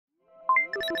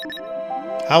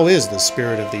How is the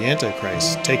spirit of the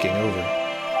Antichrist taking over?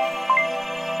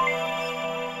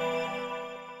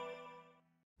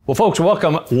 Well, folks,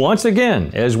 welcome once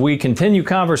again as we continue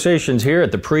conversations here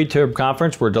at the Pre-Trib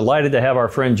Conference. We're delighted to have our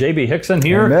friend J.B. Hickson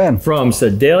here. Amen. From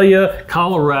Sedalia,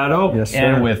 Colorado, yes,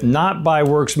 and with Not by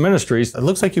Works Ministries. It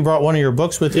looks like you brought one of your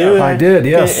books with you. I did,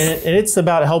 yes. And it's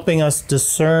about helping us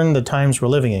discern the times we're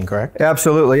living in, correct?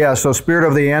 Absolutely, yeah. So Spirit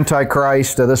of the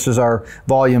Antichrist, this is our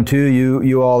volume 2.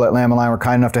 You all at Lamb and Lion were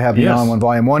kind enough to have me on when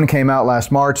volume 1 came out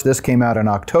last March. This came out in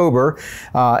October.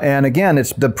 And again,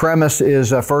 the premise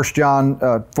is 1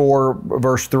 John 4,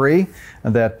 verse 3,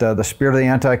 that the spirit of the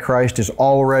Antichrist is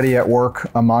already at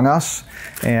work among us.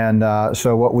 And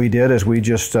so what we did is we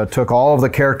just took all of the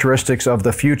characteristics of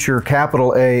the future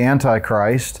capital A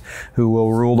Antichrist, who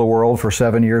will rule the world for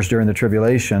 7 years during the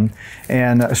tribulation,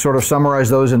 and sort of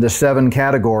summarized those into 7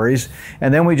 categories.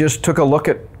 And then we just took a look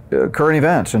at current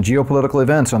events and geopolitical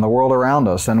events in the world around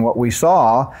us. And what we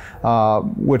saw,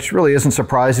 which really isn't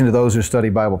surprising to those who study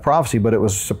Bible prophecy, but it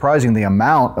was surprising the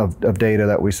amount of data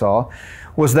that we saw,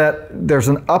 was that there's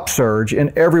an upsurge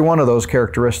in every one of those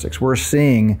characteristics. We're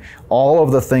seeing all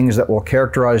of the things that will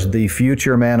characterize the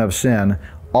future man of sin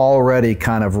already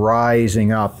kind of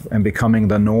rising up and becoming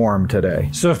the norm today.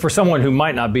 So for someone who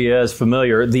might not be as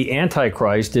familiar, the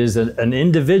Antichrist is an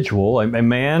individual, a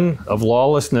man of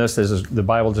lawlessness, as the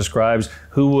Bible describes,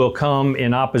 who will come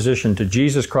in opposition to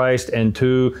Jesus Christ and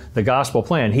to the gospel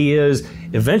plan. He is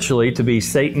eventually to be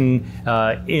Satan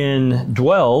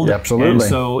indwelled. Absolutely. And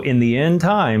so in the end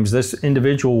times, this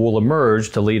individual will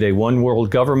emerge to lead a one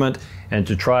world government and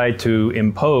to try to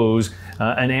impose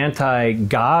an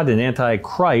anti-God, an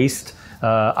anti-Christ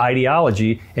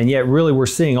ideology, and yet really we're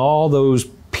seeing all those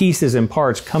pieces and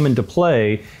parts come into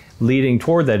play, leading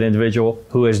toward that individual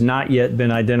who has not yet been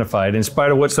identified. In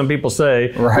spite of what some people say,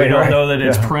 we don't know that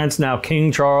it's Prince, now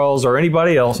King Charles, or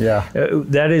anybody else.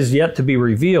 That is yet to be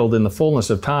revealed in the fullness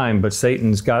of time, but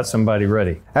Satan's got somebody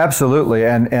ready. Absolutely.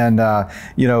 And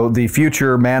you know, the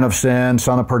future man of sin,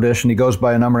 son of perdition, he goes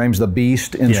by a number of names, the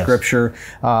beast in Scripture.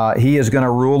 He is going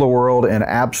to rule the world in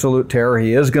absolute terror.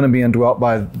 He is going to be indwelt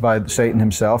by Satan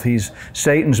himself. He's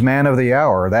Satan's man of the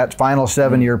hour. That final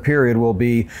 7-year period will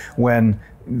be when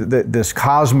this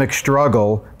cosmic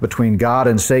struggle between God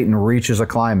and Satan reaches a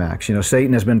climax. You know,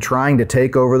 Satan has been trying to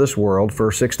take over this world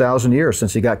for 6,000 years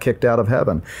since he got kicked out of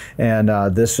heaven. And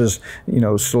this is, you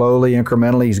know, slowly,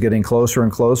 incrementally, he's getting closer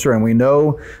and closer. And we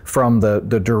know from the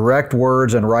direct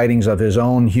words and writings of his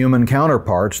own human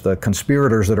counterparts, the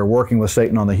conspirators that are working with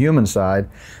Satan on the human side,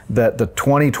 that the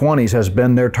 2020s has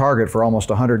been their target for almost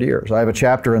 100 years. I have a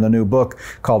chapter in the new book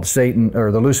called Satan,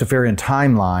 or the Luciferian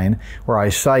Timeline, where I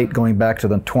cite, going back to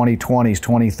the 2020s,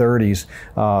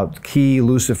 2030s, key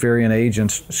Luciferian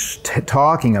agents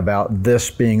talking about this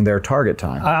being their target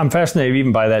time. I'm fascinated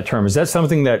even by that term. Is that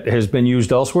something that has been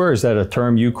used elsewhere? Is that a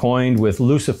term you coined with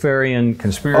Luciferian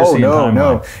conspiracy?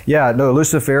 No. Yeah, no,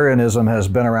 Luciferianism has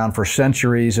been around for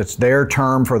centuries. It's their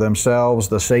term for themselves,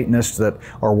 the Satanists that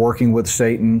are working with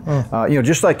Satan. You know,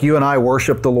 just like you and I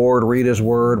worship the Lord, read His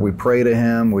Word, we pray to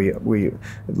Him, we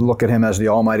look at Him as the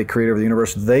Almighty Creator of the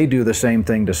universe, they do the same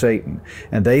thing to Satan.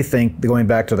 And they think, going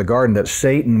back to the garden, that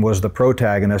Satan was the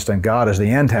protagonist and God is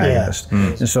the antagonist.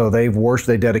 And so they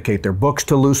dedicate their books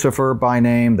to Lucifer by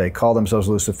name. They call themselves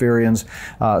Luciferians.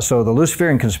 So the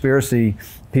Luciferian conspiracy,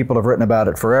 people have written about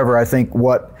it forever. I think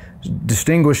what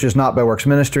distinguishes Not by Works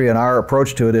Ministry and our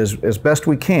approach to it is, as best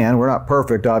we can, we're not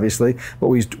perfect obviously, but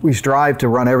we strive to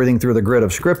run everything through the grid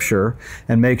of Scripture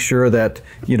and make sure that,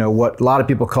 you know, what a lot of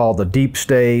people call the deep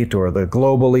state or the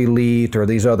global elite or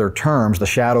these other terms, the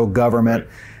shadow government,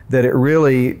 that it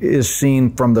really is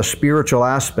seen from the spiritual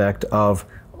aspect of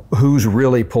who's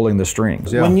really pulling the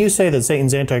strings. When you say that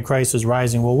Satan's Antichrist is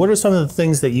rising, well, what are some of the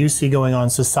things that you see going on in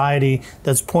society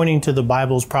that's pointing to the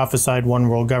Bible's prophesied one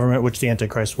world government, which the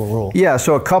Antichrist will rule? Yeah,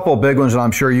 so a couple big ones, and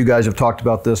I'm sure you guys have talked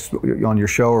about this on your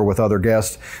show or with other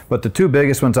guests, but the two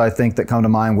biggest ones I think that come to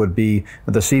mind would be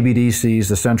the CBDCs,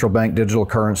 the central bank digital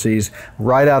currencies,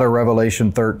 right out of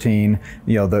Revelation 13.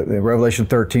 You know, the Revelation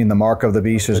 13, the mark of the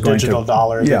beast is going to digital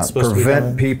dollar,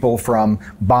 prevent people from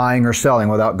buying or selling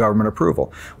without government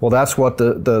approval. Well, that's what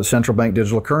the central bank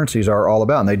digital currencies are all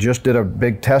about. And they just did a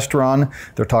big test run.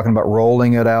 They're talking about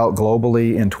rolling it out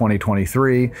globally in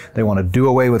 2023. They want to do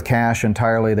away with cash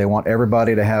entirely. They want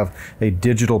everybody to have a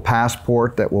digital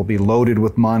passport that will be loaded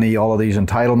with money, all of these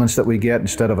entitlements that we get.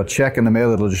 Instead of a check in the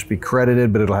mail, it'll just be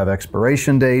credited, but it'll have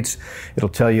expiration dates. It'll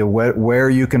tell you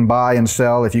where you can buy and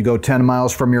sell. If you go 10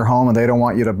 miles from your home and they don't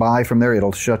want you to buy from there,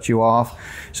 it'll shut you off.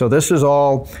 So this is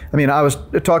all, I mean, I was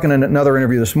talking in another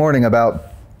interview this morning about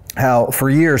how for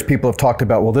years people have talked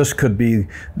about, well, this could be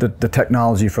the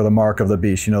technology for the mark of the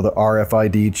beast, you know, the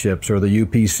RFID chips or the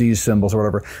UPC symbols or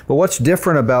whatever. But what's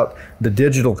different about the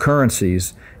digital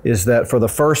currencies is that for the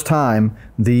first time,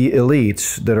 the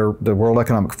elites that are the World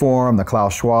Economic Forum, the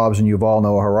Klaus Schwabs and Yuval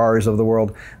Noah Hararis of the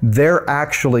world, they're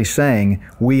actually saying,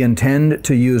 we intend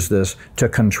to use this to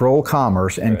control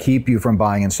commerce and keep you from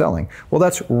buying and selling. Well,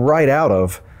 that's right out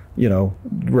of, you know,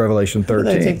 Revelation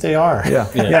 13. I think they are. Yeah,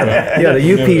 the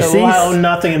UPC. They'll own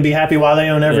nothing and be happy while they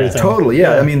own everything. Totally,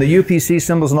 yeah. I mean, the UPC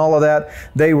symbols and all of that,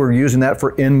 they were using that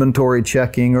for inventory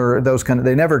checking or those kind of,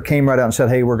 they never came right out and said,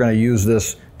 hey, we're going to use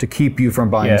this to keep you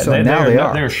from buying and selling. Now they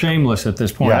are. They're shameless at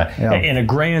this point. In a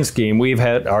grand scheme, we've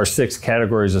had our 6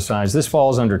 categories of signs. This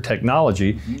falls under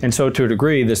technology, and so to a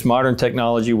degree, this modern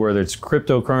technology, whether it's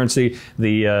cryptocurrency,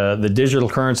 the digital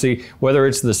currency, whether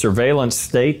it's the surveillance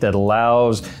state that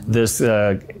allows this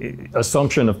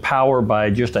assumption of power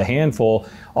by just a handful,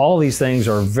 all these things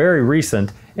are very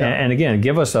recent. And again,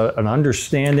 give us an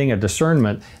understanding, a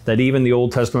discernment that even the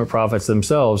Old Testament prophets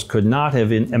themselves could not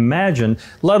have imagined,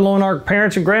 let alone our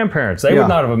parents and grandparents. They would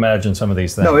not have imagined some of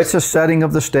these things. No, it's a setting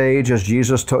of the stage, as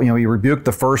Jesus told, he rebuked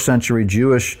the first century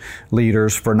Jewish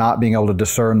leaders for not being able to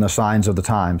discern the signs of the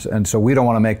times. And so we don't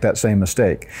want to make that same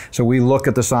mistake. So we look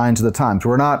at the signs of the times.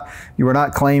 We're not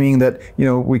claiming that,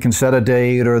 we can set a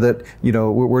date or that,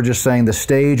 we're just saying the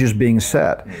stage is being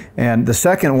set. And the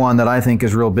second one that I think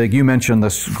is real big, you mentioned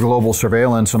this global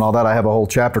surveillance and all that. I have a whole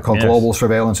chapter called Global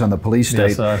Surveillance and the Police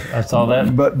State. Yes, I saw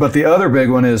that. But the other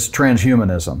big one is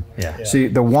transhumanism. See,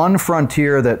 the one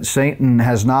frontier that Satan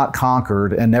has not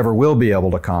conquered and never will be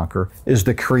able to conquer is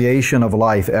the creation of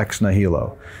life ex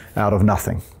nihilo, out of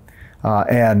nothing.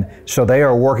 And so they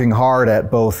are working hard at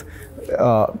both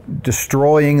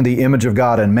destroying the image of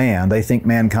God in man. They think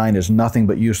mankind is nothing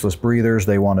but useless breathers.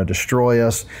 They want to destroy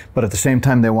us, but at the same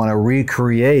time, they want to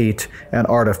recreate an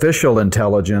artificial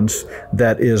intelligence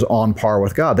that is on par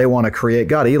with God. They want to create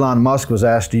God. Elon Musk was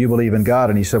asked, do you believe in God?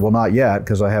 And he said, well, not yet,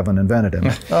 because I haven't invented him.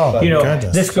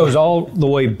 This goes all the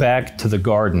way back to the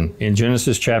garden in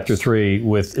Genesis chapter 3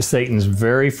 with Satan's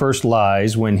very first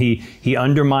lies when he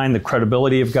undermined the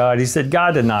credibility of God. He said,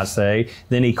 God did not say.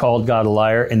 Then he called God a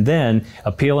liar. And then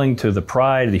appealing to the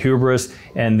pride, the hubris,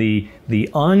 and the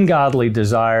ungodly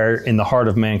desire in the heart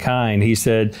of mankind, he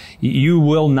said, you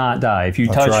will not die. If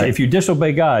you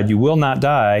disobey God, you will not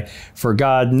die, for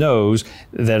God knows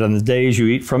that on the days you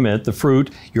eat from it, the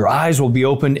fruit, your eyes will be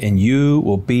opened and you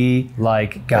will be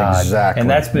like God. Exactly. And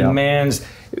that's been man's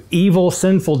evil,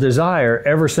 sinful desire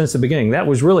ever since the beginning. That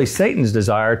was really Satan's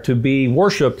desire, to be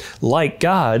worshiped like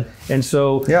God. And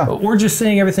so we're just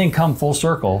seeing everything come full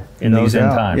circle in these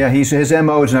end times. Yeah, his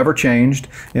MO has never changed.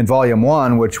 In Volume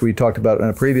 1, which we talked about in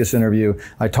a previous interview,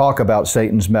 I talk about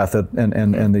Satan's method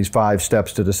and these 5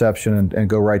 steps to deception and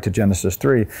go right to Genesis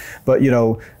 3. But,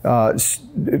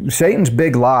 Satan's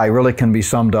big lie really can be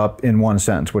summed up in one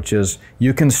sentence, which is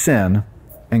you can sin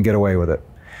and get away with it.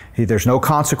 There's no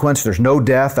consequence, there's no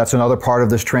death. That's another part of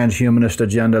this transhumanist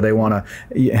agenda. They want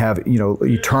to have,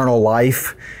 eternal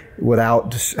life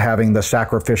without having the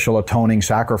sacrificial atoning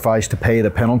sacrifice to pay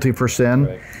the penalty for sin.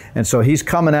 Right. And so he's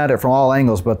coming at it from all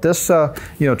angles. But this,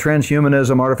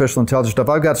 transhumanism, artificial intelligence stuff,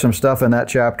 I've got some stuff in that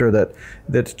chapter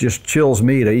that just chills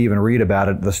me to even read about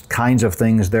it, the kinds of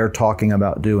things they're talking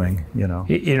about doing,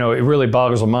 It really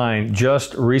boggles the mind.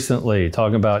 Just recently,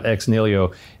 talking about ex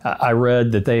nihilo, I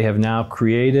read that they have now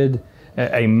created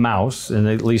a mouse, and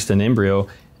at least an embryo,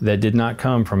 that did not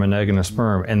come from an egg and a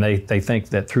sperm. And they think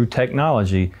that through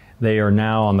technology, they are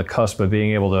now on the cusp of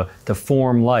being able to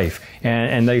form life.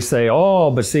 And they say,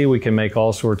 but see, we can make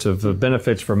all sorts of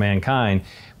benefits for mankind.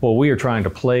 Well, we are trying to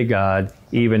play God,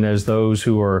 even as those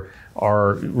who are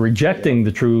rejecting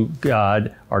the true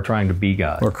God are trying to be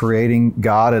God. We're creating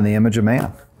God in the image of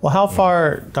man. Well, how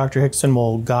far, Dr. Hixson,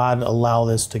 will God allow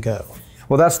this to go?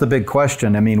 Well, that's the big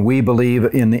question. I mean, we believe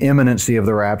in the imminency of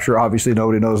the rapture. Obviously,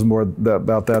 nobody knows more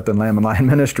about that than Lamb and Lion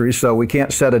Ministries, so we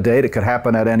can't set a date. It could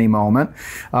happen at any moment.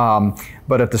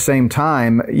 But at the same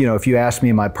time, if you ask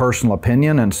me my personal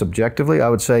opinion and subjectively, I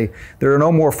would say there are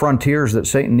no more frontiers that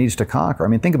Satan needs to conquer. I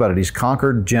mean, think about it. He's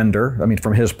conquered gender,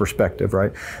 from his perspective,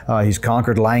 right? He's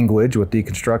conquered language with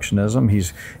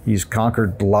deconstructionism. He's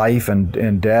conquered life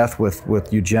and death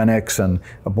with eugenics and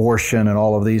abortion and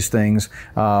all of these things.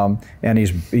 And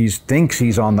he thinks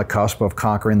he's on the cusp of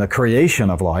conquering the creation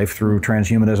of life through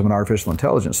transhumanism and artificial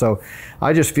intelligence. So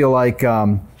I just feel like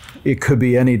it could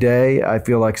be any day. I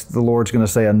feel like the Lord's going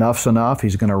to say enough's enough.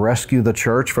 He's going to rescue the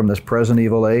church from this present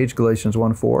evil age, Galatians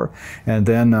 1:4. And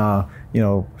then,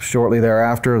 shortly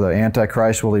thereafter, the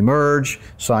Antichrist will emerge,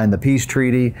 sign the peace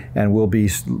treaty, and we'll be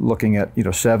looking at,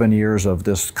 7 years of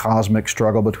this cosmic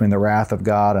struggle between the wrath of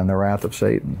God and the wrath of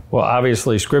Satan. Well,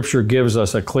 obviously, Scripture gives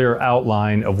us a clear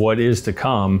outline of what is to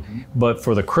come, but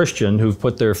for the Christian who've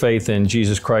put their faith in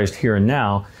Jesus Christ here and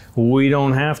now, we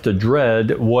don't have to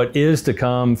dread what is to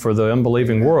come for the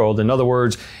unbelieving world. In other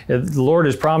words, the Lord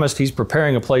has promised He's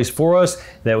preparing a place for us,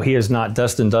 that He has not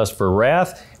destined us for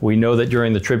wrath. We know that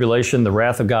during the tribulation, the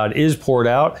wrath of God is poured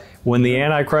out. When the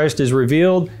Antichrist is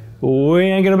revealed, we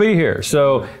ain't going to be here.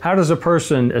 So how does a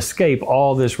person escape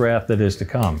all this wrath that is to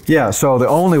come? Yeah, so the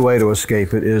only way to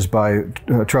escape it is by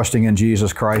trusting in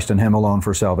Jesus Christ and Him alone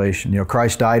for salvation.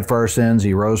 Christ died for our sins.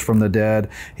 He rose from the dead.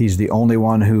 He's the only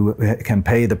one who can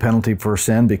pay the penalty for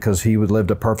sin because He lived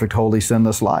a perfect, holy,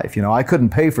 sinless life. I couldn't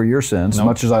pay for your sins, as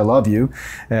much as I love you,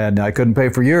 and I couldn't pay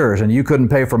for yours, and you couldn't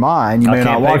pay for mine. You may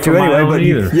not want to anyway, but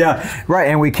either. Yeah, right,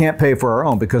 and we can't pay for our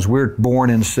own because we're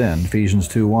born in sin, Ephesians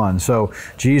 2:1. So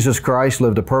Jesus Christ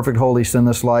lived a perfect, holy,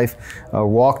 sinless life,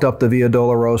 walked up the Via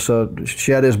Dolorosa,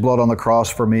 shed His blood on the cross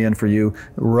for me and for you,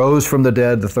 rose from the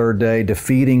dead the third day,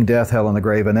 defeating death, hell, and the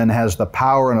grave, and then has the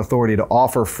power and authority to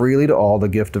offer freely to all the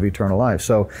gift of eternal life.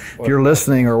 So if you're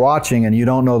listening or watching and you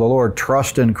don't know the Lord,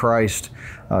 trust in Christ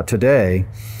today.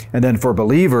 And then for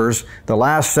believers, the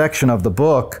last section of the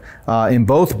book, in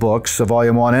both books,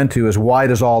 Volume 1 and 2, is why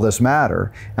does all this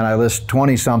matter? And I list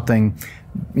 20-something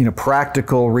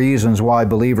practical reasons why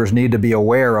believers need to be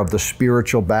aware of the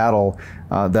spiritual battle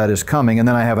that is coming. And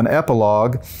then I have an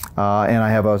epilogue, and I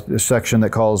have a section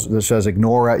that says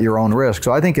ignore at your own risk.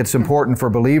 So I think it's important for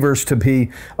believers to be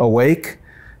awake.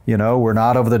 We're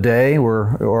not of the day,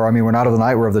 we're not of the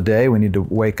night, we're of the day. We need to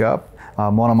wake up.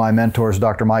 One of my mentors,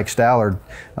 Dr. Mike Stallard,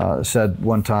 said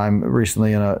one time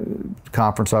recently in a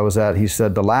conference I was at, he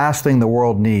said, the last thing the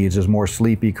world needs is more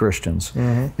sleepy Christians.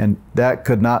 Mm-hmm. And that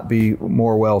could not be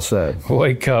more well said.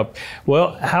 Wake up.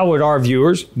 Well, how would our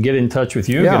viewers get in touch with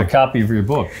you and get a copy of your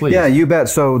book, please? Yeah, you bet.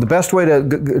 So the best way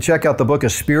to check out the book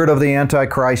is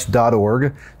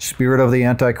spiritoftheantichrist.org,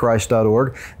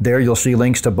 spiritoftheantichrist.org. There you'll see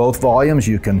links to both volumes.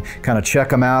 You can kind of check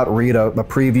them out, read a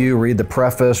preview, read the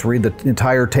preface, read the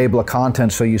entire table of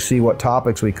contents so you see what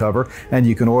topics we cover, and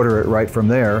you can order it right from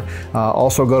there.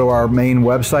 Also go to our main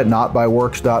website,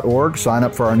 notbyworks.org, sign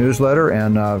up for our newsletter,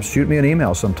 and shoot me an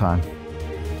email sometime.